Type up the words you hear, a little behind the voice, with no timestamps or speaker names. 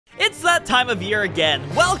It's that time of year again.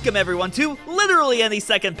 Welcome everyone to literally any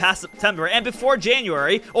second past September and before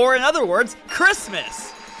January, or in other words,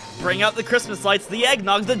 Christmas. Bring out the Christmas lights, the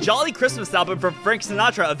eggnog, the Jolly Christmas album from Frank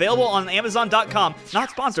Sinatra, available on Amazon.com.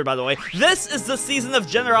 Not sponsored, by the way. This is the season of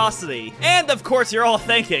generosity. And of course, you're all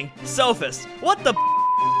thinking, Sophist, what the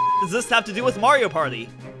does this have to do with Mario Party?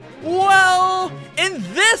 Well, in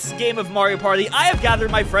this game of Mario Party, I have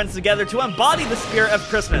gathered my friends together to embody the spirit of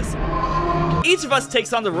Christmas. Each of us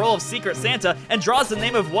takes on the role of Secret Santa and draws the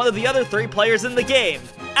name of one of the other 3 players in the game.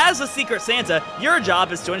 As a Secret Santa, your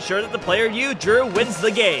job is to ensure that the player you drew wins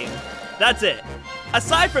the game. That's it.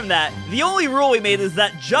 Aside from that, the only rule we made is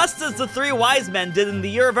that just as the 3 wise men did in the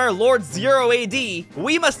year of our Lord 0 AD,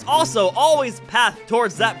 we must also always path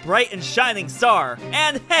towards that bright and shining star.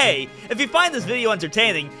 And hey, if you find this video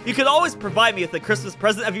entertaining, you could always provide me with a Christmas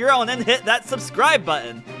present of your own and hit that subscribe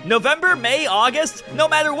button. November, May, August, no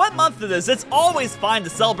matter what month it is, it's always fine to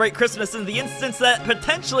celebrate Christmas in the instance that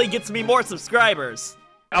potentially gets me more subscribers.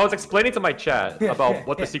 I was explaining to my chat about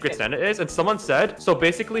what the Secret Santa is, and someone said, so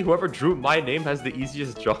basically whoever drew my name has the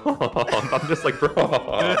easiest job. I'm just like,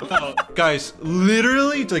 bro. Guys,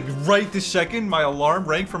 literally, like right this second, my alarm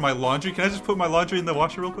rang for my laundry. Can I just put my laundry in the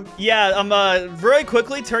washer real quick? Yeah, very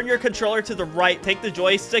quickly, turn your controller to the right, take the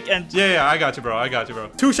joystick, and... Yeah, I got you, bro.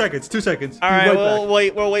 2 seconds, 2 seconds. All right,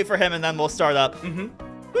 we'll wait for him, and then we'll start up.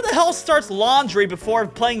 Who the hell starts laundry before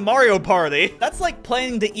playing Mario Party? That's like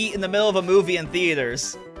planning to eat in the middle of a movie in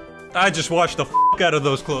theaters. I just washed the out of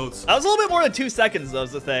those clothes. That was a little bit more than 2 seconds, though,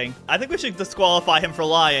 is the thing. I think we should disqualify him for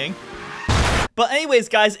lying. But anyways,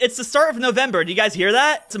 guys, it's the start of November. Do you guys hear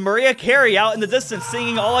that? It's Mariah Carey out in the distance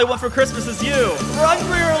singing All I Want for Christmas Is You. Run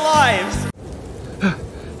for your lives!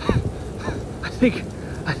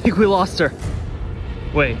 I think we lost her.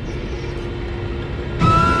 Wait.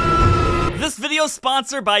 This video is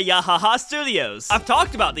sponsored by Yahaha Studios. I've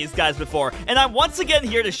talked about these guys before, and I'm once again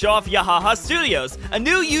here to show off Yahaha Studios, a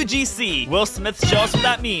new UGC. Will Smith show us what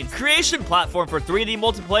that means. Creation platform for 3D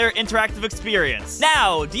multiplayer interactive experience.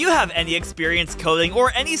 Now, do you have any experience coding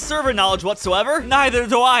or any server knowledge whatsoever? Neither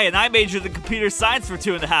do I, and I majored in computer science for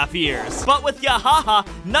 2.5 years. But with Yahaha,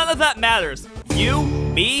 none of that matters. You,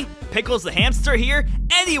 me, Pickles the hamster here,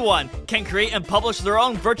 anyone can create and publish their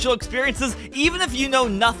own virtual experiences even if you know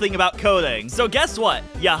nothing about coding. So guess what?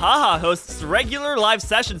 Yahaha hosts regular live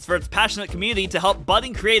sessions for its passionate community to help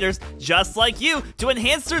budding creators just like you to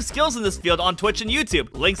enhance their skills in this field on Twitch and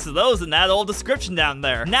YouTube. Links to those in that old description down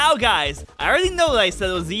there. Now guys, I already know that I said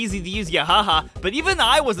it was easy to use Yahaha, but even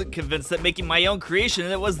I wasn't convinced that making my own creation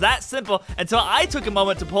it was that simple until I took a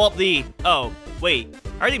moment to pull up the... Oh, wait,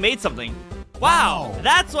 I already made something. Wow,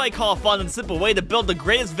 that's what I call a fun and simple way to build the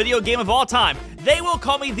greatest video game of all time. They will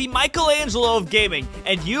call me the Michelangelo of gaming,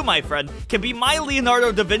 and you, my friend, can be my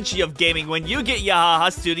Leonardo da Vinci of gaming when you get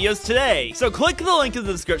Yahaha Studios today. So click the link in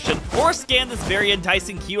the description, or scan this very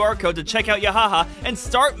enticing QR code to check out Yahaha and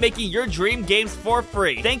start making your dream games for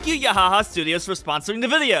free. Thank you, Yahaha Studios, for sponsoring the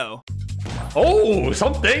video. Oh,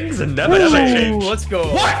 some things never change. Let's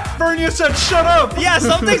go. What? Bernia said shut up! Yeah,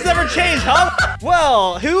 some things never change, huh?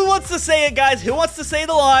 Well, who wants to say it, guys? Who wants to say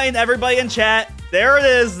the line? Everybody in chat. There it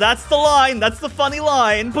is. That's the line. That's the funny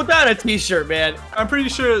line. Put that on a t-shirt, man. I'm pretty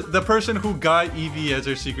sure the person who got Eevee as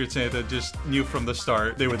their Secret Santa just knew from the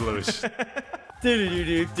start they would lose. What?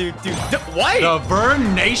 The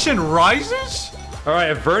Vern Nation rises?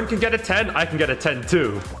 Alright, if Vern can get a 10, I can get a 10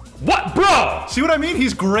 too. What, bro? See what I mean?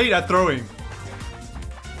 He's great at throwing.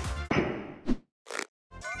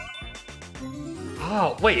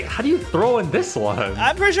 Oh, wait, how do you throw in this one?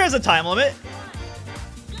 I'm pretty sure there's a time limit.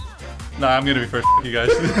 Nah, I'm gonna be first, you guys.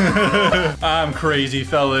 I'm crazy,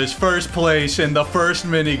 fellas. First place in the first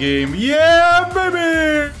minigame. Yeah,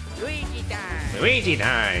 baby! Luigi time. Luigi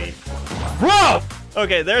time. Bro!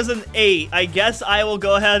 Okay, there's an 8. I guess I will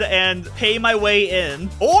go ahead and pay my way in.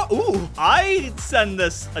 Or, ooh, I send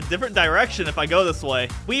this a different direction if I go this way.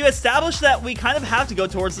 We've established that we kind of have to go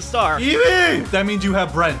towards the star. Eevee! That means you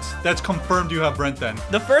have Brent. That's confirmed you have Brent then.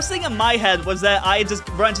 The first thing in my head was that I just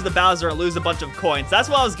run to the Bowser and lose a bunch of coins. That's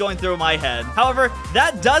what I was going through in my head. However,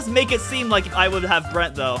 that does make it seem like I would have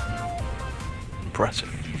Brent, though. Impressive.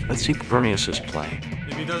 Let's see Vernius is playing.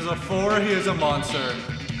 If he does a 4, he is a monster.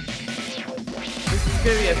 This is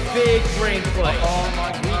gonna be a big brain play. Oh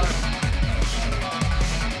my god.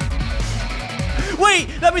 Wait,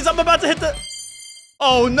 that means I'm about to hit the...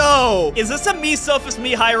 Oh no! Is this a me Sophist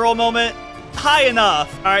me high roll moment? High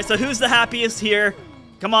enough. All right, so who's the happiest here?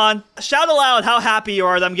 Come on, shout aloud how happy you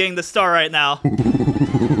are that I'm getting the star right now.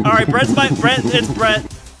 All right, it's Brent.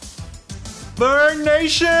 Burn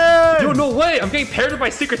Nation! Yo, no way! I'm getting paired with my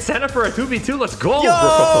Secret Santa for a 2v2. Let's go, Yo!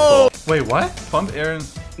 bro! Wait, what? Pump Aaron.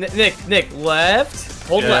 Nick, left.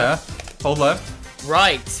 Hold left. Hold left.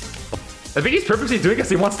 Right. I think he's purposely doing it because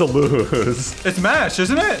he wants to lose. It's mash,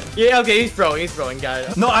 isn't it? Yeah, okay, he's throwing, got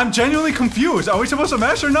it. No, I'm genuinely confused. Are we supposed to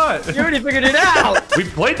mash or not? You already figured it out! We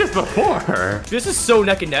played this before. This is so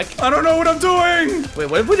neck and neck. I don't know what I'm doing. Wait,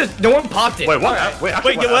 what if we just... No one popped it. Wait, what? Right. Wait,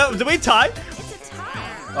 actually, Wait, did we tie?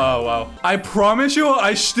 Oh, wow. I promise you,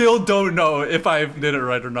 I still don't know if I did it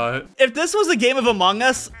right or not. If this was a game of Among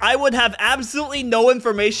Us, I would have absolutely no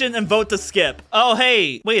information and vote to skip. Oh,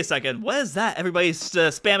 hey, wait a second. What is that? Everybody's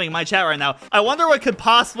spamming my chat right now. I wonder what could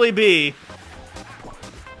possibly be.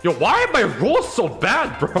 Yo, why are my rolls so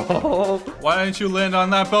bad, bro? Why didn't you land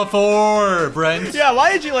on that before, Brent? Yeah,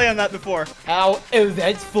 why did you lay on that before? How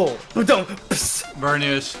eventful. Don't.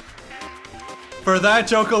 Vernius. For that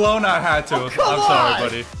joke alone, I had to. I'm sorry,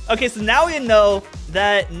 buddy. Okay, so now we know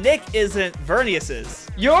that Nick isn't Vernius's.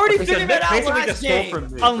 You already figured that out Basically last just stole game.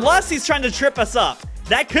 from me. Unless he's trying to trip us up.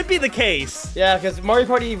 That could be the case. Yeah, because Mario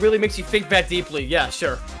Party really makes you think that deeply. Yeah,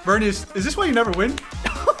 sure. Vernius, is this why you never win?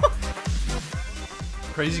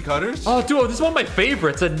 Crazy cutters? Oh, dude, this is one of my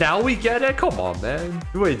favorites, and now we get it? Come on, man.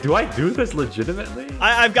 Wait, do I do this legitimately?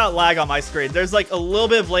 I've got lag on my screen. There's like a little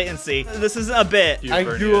bit of latency. This isn't a bit. You, I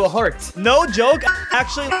Vernius. do a heart. No joke,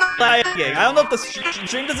 actually lagging. I don't know if the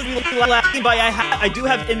stream doesn't look lagging, but I do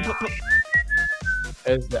have input.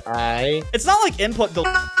 As the eye. It's not like input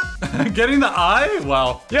delay. Getting the eye?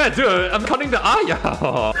 Wow. Yeah, dude, I'm cutting the eye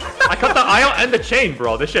out. I cut the eye out and the chain,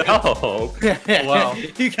 bro. This shit help. Wow.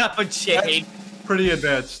 You got a chain. Pretty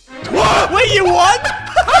advanced. Wait, you won?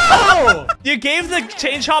 Oh! You gave the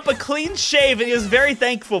change hop a clean shave and he was very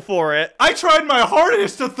thankful for it. I tried my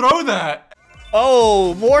hardest to throw that.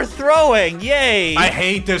 Oh, more throwing. Yay. I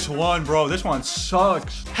hate this one, bro. This one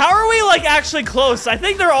sucks. How are we like actually close? I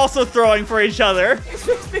think they're also throwing for each other.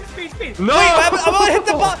 Speed. No! Wait, I'm gonna hit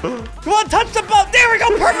the ball. Come on, touch the ball. There we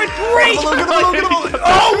go. Perfect. Great.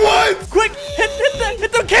 Oh, what? Quick, hit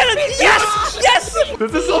the cannon. Yes, yes.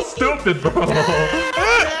 This is so stupid, bro.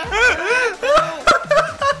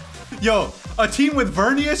 Yo, a team with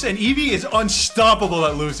Vernius and Eevee is unstoppable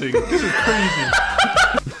at losing. This is crazy.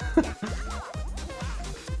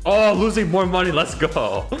 Oh, losing more money. Let's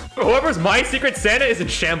go. Whoever's my Secret Santa is in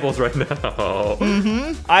shambles right now.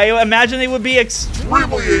 I imagine they would be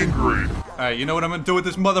extremely angry. All right, you know what I'm gonna do with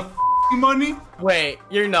this mother money? Wait,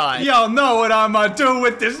 you're not. Y'all know what I'm gonna do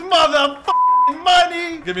with this mother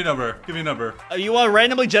money. Give me a number. Give me a number. You want to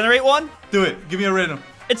randomly generate one? Do it. Give me a random.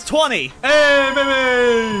 It's 20. Hey,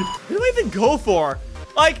 baby. What do I even go for?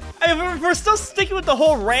 Like, if we're still sticking with the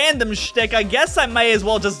whole random shtick, I guess I may as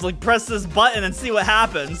well just like press this button and see what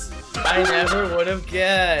happens. I never would have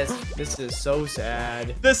guessed. This is so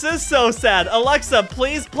sad. This is so sad. Alexa,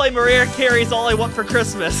 please play Mariah Carey's All I Want for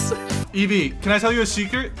Christmas. Eevee, can I tell you a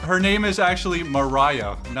secret? Her name is actually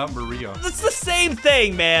Mariah, not Maria. It's the same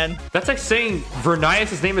thing, man. That's like saying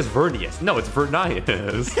Vernius' name is Vernius. No, it's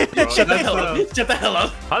Vernius. Shut the hell up. Shut the hell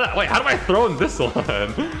up. Wait, how do I throw in this one?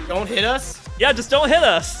 Don't hit us. Yeah, just don't hit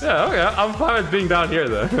us. Yeah, okay. I'm fine with being down here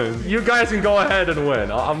then. You guys can go ahead and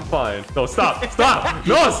win. I'm fine. No, stop. Stop.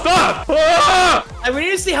 No, stop. Ah! We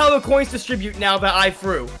need to see how the coins distribute now that I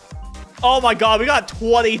threw. Oh my god, we got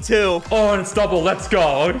 22. Oh, and it's double. Let's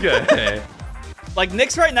go. Okay. Like,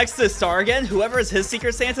 Nick's right next to the star again. Whoever is his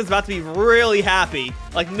Secret Santa is about to be really happy.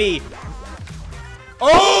 Like me.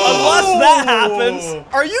 Oh! Unless that happens.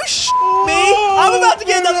 Are you me? I'm about to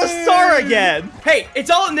get another star again. Hey, it's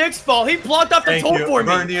all Nick's fault. He blocked off the Thank toll you, for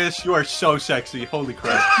me. Vernius. You are so sexy. Holy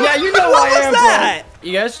crap. Yeah, you know What I was am, that? bro.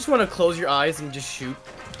 You guys just want to close your eyes and just shoot?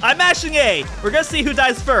 I'm mashing A. We're gonna see who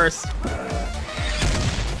dies first.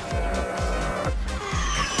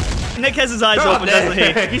 Nick has his eyes open, doesn't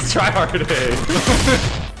he? He's tryharding.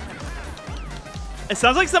 It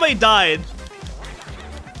sounds like somebody died.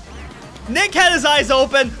 Nick had his eyes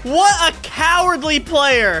open. What a cowardly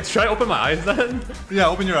player. Should I open my eyes then? Yeah,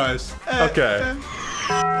 open your eyes. Okay.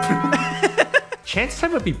 Chance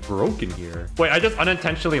time would be broken here. Wait, I just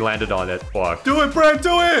unintentionally landed on it. Fuck. Do it, Brent.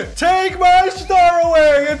 Do it. Take my star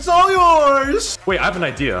away. It's all yours. Wait, I have an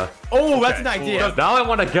idea. Oh, that's an idea. Now I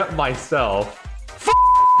want to get myself.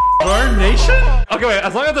 Burn Nation? Okay, wait,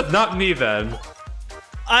 as long as it's not me then.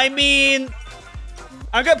 I mean,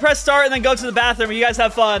 I'm gonna press start and then go to the bathroom. You guys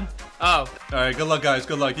have fun. Oh. All right, good luck, guys.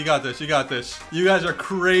 Good luck. You got this. You got this. You guys are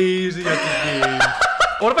crazy at this game.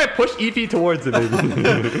 What if I push EP towards it, maybe?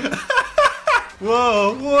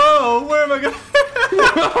 Whoa, whoa. Where am I going?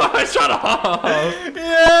 Shut up.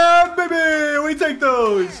 Yeah, baby. We We take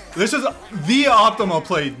those. This is the optimal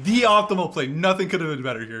play. The optimal play. Nothing could have been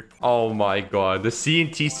better here. Oh my god. The C and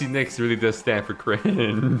TC Knicks really does stand for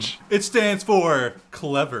cringe. It stands for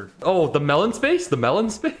clever. Oh, the melon space? The melon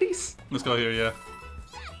space? Let's go here, yeah.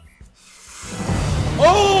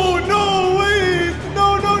 Oh, no, wait.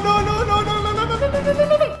 No.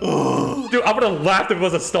 Dude, I would have laughed if it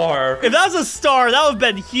was a star. If that was a star, that would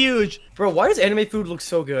have been huge. Bro, why does anime food look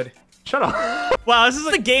so good? Shut up. Wow, this is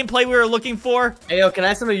the gameplay we were looking for. Hey, yo, can I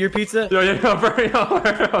have some of your pizza? Yo.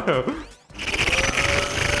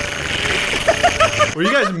 Were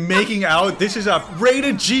you guys making out? This is a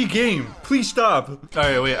rated G game. Please stop. All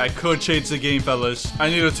right, wait. I could change the game, fellas. I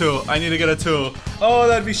need a 2. I need to get a 2. Oh,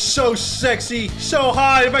 that'd be so sexy, so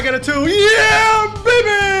hot if I get a 2. Yeah,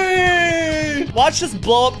 baby! Watch this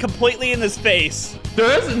blow up completely in his face.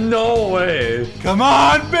 There's no way. Come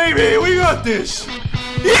on, baby. We got this.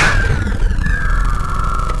 Yeah!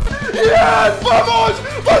 Yes, vamos!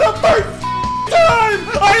 For the first time,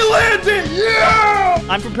 I landed. Yeah!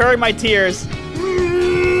 I'm preparing my tears.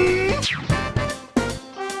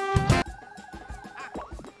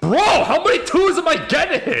 Bro, how many 2s am I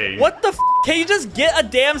getting? What the f? Can you just get a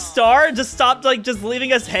damn star and just stop, like, just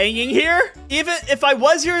leaving us hanging here? Even if I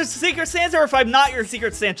was your Secret Santa or if I'm not your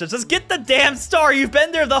Secret Santa, just get the damn star. You've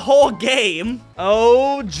been there the whole game.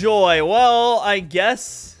 Oh, joy. Well, I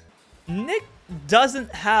guess Nick doesn't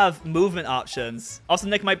have movement options. Also,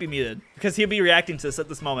 Nick might be muted because he'll be reacting to this at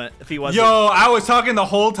this moment if he wasn't. Yo, I was talking the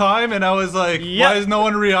whole time and I was like, why is no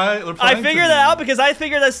one replying? I figured that out because I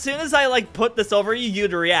figured as soon as I like put this over you,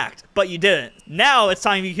 you'd react, but you didn't. Now it's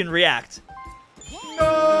time you can react.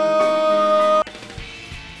 No!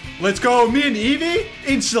 Let's go, me and Evie,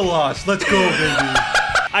 insta loss. Let's go, baby.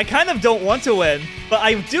 I kind of don't want to win, but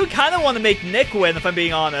I do kind of want to make Nick win if I'm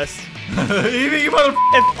being honest. Evie, you mother.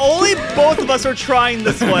 If only both of us are trying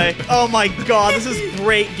this way. Oh my god, this is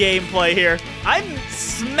great gameplay here. I'm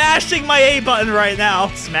smashing my A button right now.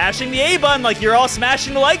 Smashing the A button like you're all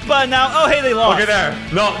smashing the like button now. Oh, hey, they lost. Look at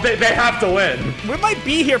there. No, they have to win. We might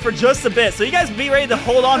be here for just a bit, so you guys be ready to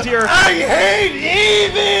hold on to your... I hate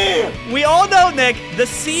Evie! We all know, Nick, the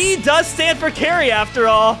C does stand for carry after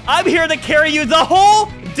all. I'm here to carry you the whole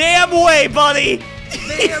damn way, buddy.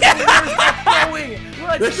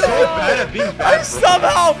 Let's So bad at being bad, I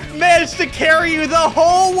somehow managed to carry you the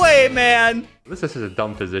whole way, man. This is a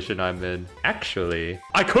dumb position I'm in. Actually,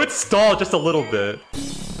 I could stall just a little bit.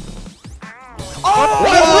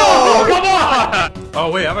 Oh! Come on!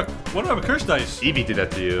 Oh, wait, what do I have a curse dice? Evie did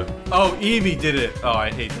that to you. Oh, Evie did it. Oh,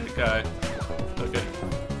 I hate the guy. Okay.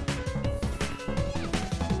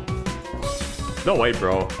 No way,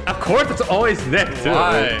 bro. Of course, it's always Nick, too.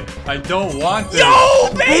 Why? I don't want this. Yo,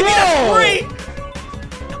 baby, that's free.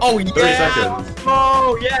 Oh, yeah. 30 seconds.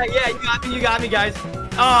 Oh, yeah, you got me, guys.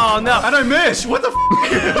 Oh, no. How'd I miss? What the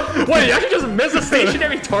f? Wait, you actually just missed a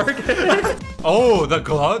stationary target? Oh, the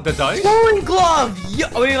glove? The dice? Throwing glove. Yo,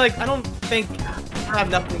 I mean, like, I don't think I have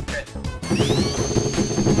nothing fit.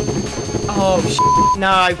 Oh, shit.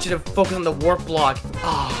 Nah, I should have focused on the warp block.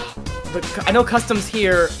 Ah, but I know customs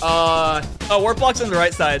here. Oh, warp block's on the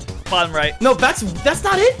right side, bottom right. No, that's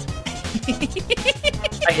not it.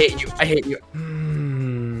 I hate you.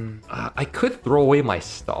 I could throw away my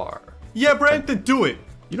star. Yeah, Brandon, do it.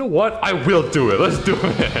 You know what? I will do it. Let's do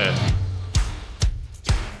it.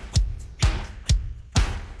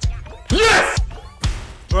 Yes!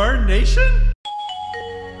 Burn Nation?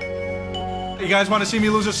 You guys want to see me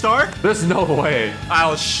lose a star? There's no way.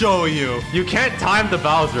 I'll show you. You can't time the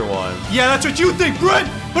Bowser one. Yeah, that's what you think, Brent,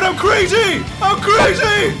 but I'm crazy! I'm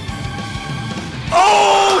crazy!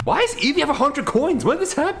 Oh! Why does Evie have 100 coins? When did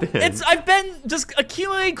this happen? I've been just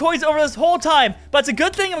accumulating coins over this whole time, but it's a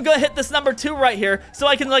good thing I'm gonna hit this number 2 right here, so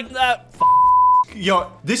I can like,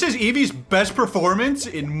 Yo, this is Evie's best performance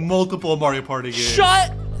in multiple Mario Party games.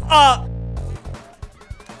 Shut up!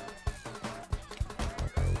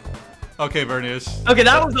 Okay, Vernius. Okay,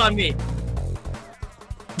 that was on me.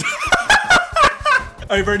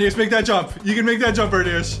 Alright, Vernius, make that jump. You can make that jump,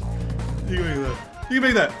 Vernius. You can make that. You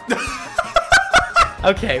can make that.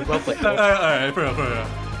 Okay, well played. Alright, for real.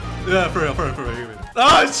 Yeah, for real.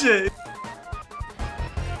 Oh, shit.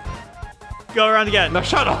 Go around again. No,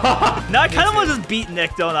 shut up. Now I kind of want to just beat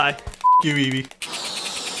Nick, don't I? You, Evie.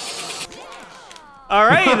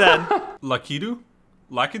 Alrighty then. Lakitu?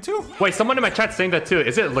 Lakitu? Wait, someone in my chat's saying that too.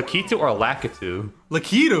 Is it Lakitu or Lakitu?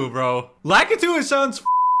 Lakitu, bro. Lakitu, it sounds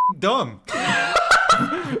dumb.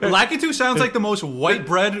 Lakitu sounds like the most white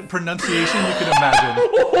bread pronunciation you could imagine.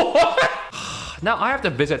 Now I have to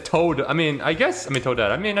visit Toad. Toadad. I guess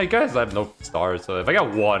I have no stars, so if I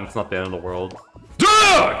got 1, it's not the end of the world. Dude!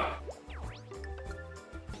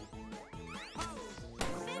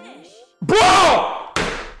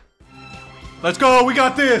 Let's go. We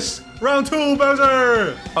got this. Round 2,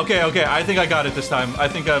 Bowser. Okay, okay. I think I got it this time. I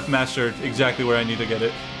think I've mastered exactly where I need to get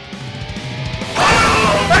it.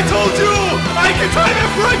 I told you! I can time it,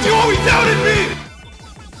 Fritz! You always doubted me!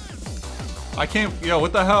 I can't... Yo,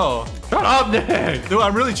 what the hell? Shut up, Nick! Dude,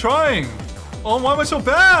 I'm really trying. Oh, why am I so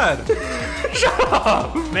bad? Shut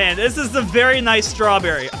up! Man, this is a very nice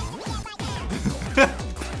strawberry.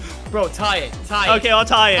 Bro, tie it. Tie it. Okay, I'll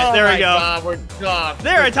tie it. There we go. God, we're done.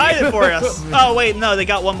 There, I tied it for us. Oh, wait, no, they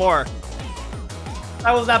got one more.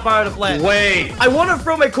 I was that part of the plan. Wait. I want to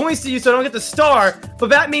throw my coins to you so I don't get the star, but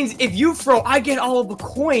that means if you throw, I get all of the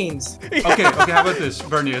coins. Okay, okay, how about this,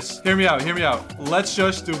 Vernius? Hear me out, hear me out. Let's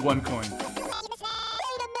just do 1 coin.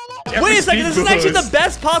 Wait a second, this is actually the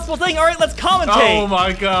best possible thing. All right, let's commentate. Oh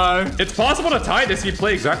my god. It's possible to tie this if you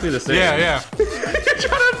play exactly the same. Yeah, yeah. You're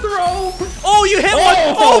trying to throw. Oh, you hit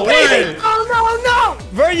one. Oh, baby. wait. Oh, no, no.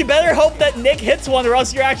 Vern, you better hope that Nick hits one or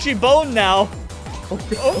else you're actually boned now.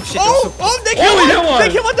 Oh, shit. Nick Oh, we hit hit one. one.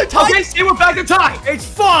 Nick hit one, they're tied. Okay, stay, we're back to tie. It's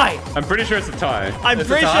fine. I'm pretty sure it's a tie. I'm It's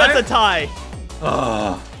a pretty sure tie? that's a tie.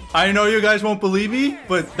 I know you guys won't believe me,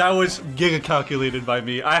 but that was giga calculated by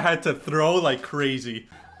me. I had to throw like crazy.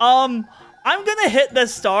 I'm gonna hit the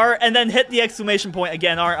star and then hit the exclamation point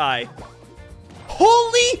again, aren't I?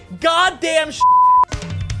 Holy goddamn sh**.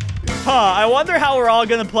 Huh, I wonder how we're all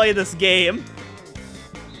gonna play this game.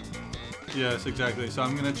 Yes, exactly. So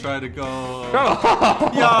I'm gonna try to go.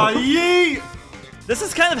 Oh. Yeah, yeet! This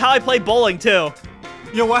is kind of how I play bowling too.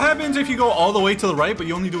 Yo, what happens if you go all the way to the right, but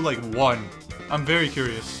you only do like 1? I'm very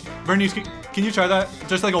curious. Bernice, can you try that?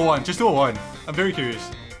 Just like a 1. Just do a 1. I'm very curious.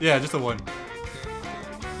 Yeah, just a 1.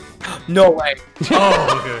 No way.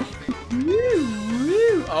 Oh, okay.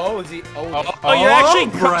 Oh, is he? Oh, you're actually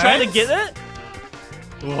Brett? trying to get it?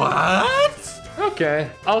 What? Okay,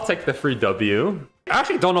 I'll take the free W. I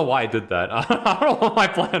actually don't know why I did that. I don't know what my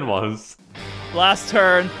plan was. Last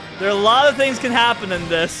turn. There are a lot of things can happen in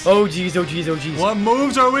this. Oh, jeez, oh, jeez, oh, jeez. What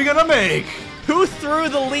moves are we gonna make? Who threw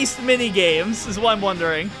the least mini games is what I'm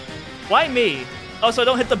wondering. Why me? Oh, so I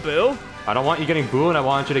don't hit the boo? I don't want you getting boo, and I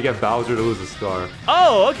want you to get Bowser to lose a star.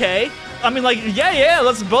 Oh, okay. I mean, like, yeah,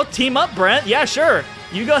 let's both team up, Brent. Yeah, sure.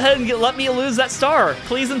 You go ahead and let me lose that star.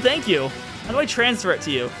 Please and thank you. How do I transfer it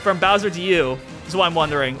to you? From Bowser to you is what I'm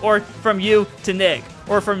wondering. Or from you to Nick.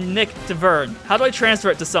 Or from Nick to Vern. How do I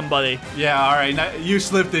transfer it to somebody? Yeah, alright. You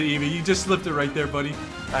slipped it, Evie. You just slipped it right there, buddy.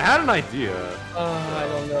 I had an idea. I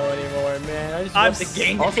don't know anymore, man. I just I'm want the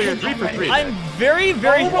game. Also, you're 3 for 3. I'm very,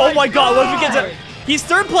 oh my god, what if we get to... He's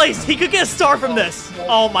 3rd place. He could get a star from this.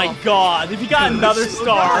 Oh my god. If he got another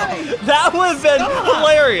star, that would have been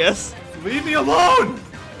hilarious. Leave me alone!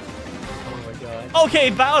 Oh my god.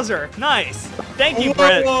 Okay, Bowser. Nice. Thank you,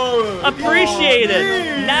 Brett. Appreciate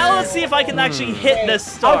it. Now let's see if I can actually hit this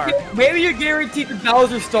star. Okay, maybe you're guaranteed the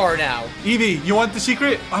Bowser star now. Evie, you want the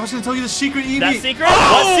secret? I was gonna tell you the secret, Evie. That secret?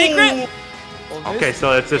 What secret? Okay,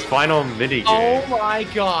 so it's this final mini game. Oh my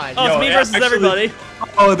god. Oh, it's me versus actually- everybody.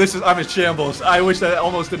 Oh, I'm in shambles. I wish that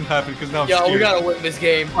almost didn't happen because now I'm Yo, scared. we gotta win this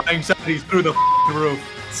game. My anxiety's through the roof.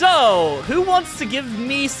 So, who wants to give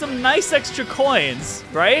me some nice extra coins,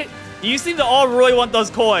 right? You seem to all really want those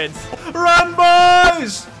coins. Run,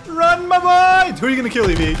 boys! Run, my boys! Who are you gonna kill,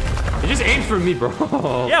 Evie? You just aimed for me, bro.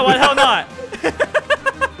 Yeah, why the hell not?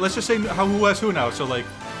 Let's just say who has who now. So like,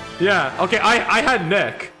 Yeah. Okay, I had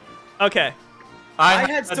Nick. Okay,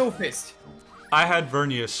 I had Sophist. I had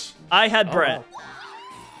Vernius. I had Brett.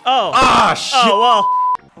 Oh. Ah, shit! Oh, well.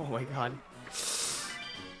 Oh my god.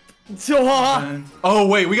 Oh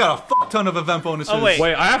wait, we got a fuck ton of event bonuses. Oh, wait.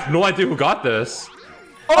 Wait, I have no idea who got this.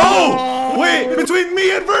 Oh! Wait, between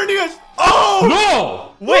me and Vernius!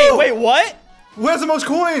 Oh! No! Wait, what? Who has the most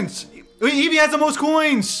coins? Wait, Evie has the most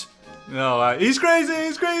coins! No, he's crazy,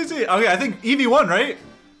 he's crazy. Okay, I think Evie won, right?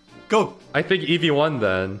 Go. I think Evie won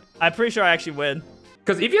then. I'm pretty sure I actually win.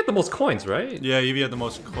 Because Evie had the most coins, right? Yeah, Evie had the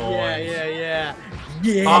most coins. Yeah.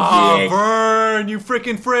 Ah, Vern, you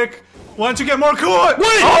freaking frick. Why don't you get more coins?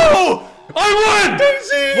 Wait! Oh! I won!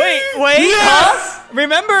 Daisy! Wait, Yes! huh?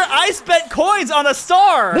 Remember, I spent coins on a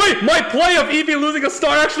star. Wait, my play of Evie losing a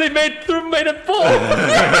star actually made it full.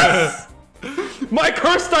 Yes! My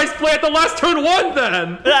curse dice play at the last turn won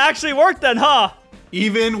then. That actually worked then, huh?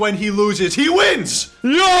 Even when he loses, he wins!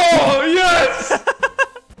 Yo, yes!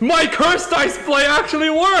 My curse dice play actually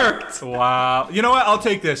worked. Wow. You know what? I'll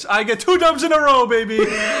take this. I get 2 dubs in a row, baby.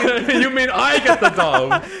 You mean I get the dub?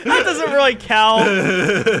 That doesn't really count.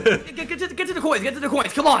 Get to the coins. Get to the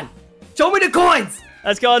coins. Come on. Show me the coins.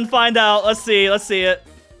 Let's go and find out. Let's see it. It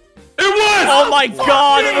was! Oh my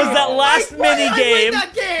god, it was that last mini I game. win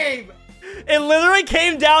that game. It literally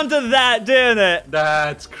came down to that, didn't it?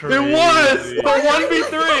 That's crazy. It was! The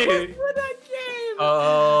 1v3! Win that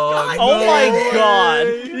Oh, Oh my god.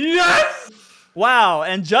 Yes! Wow,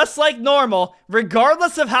 and just like normal,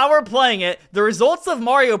 regardless of how we're playing it, the results of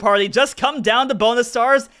Mario Party just come down to bonus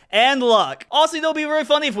stars and luck. Also, it'll be really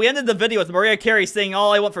funny if we ended the video with Mariah Carey saying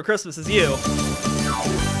all I want for Christmas is you.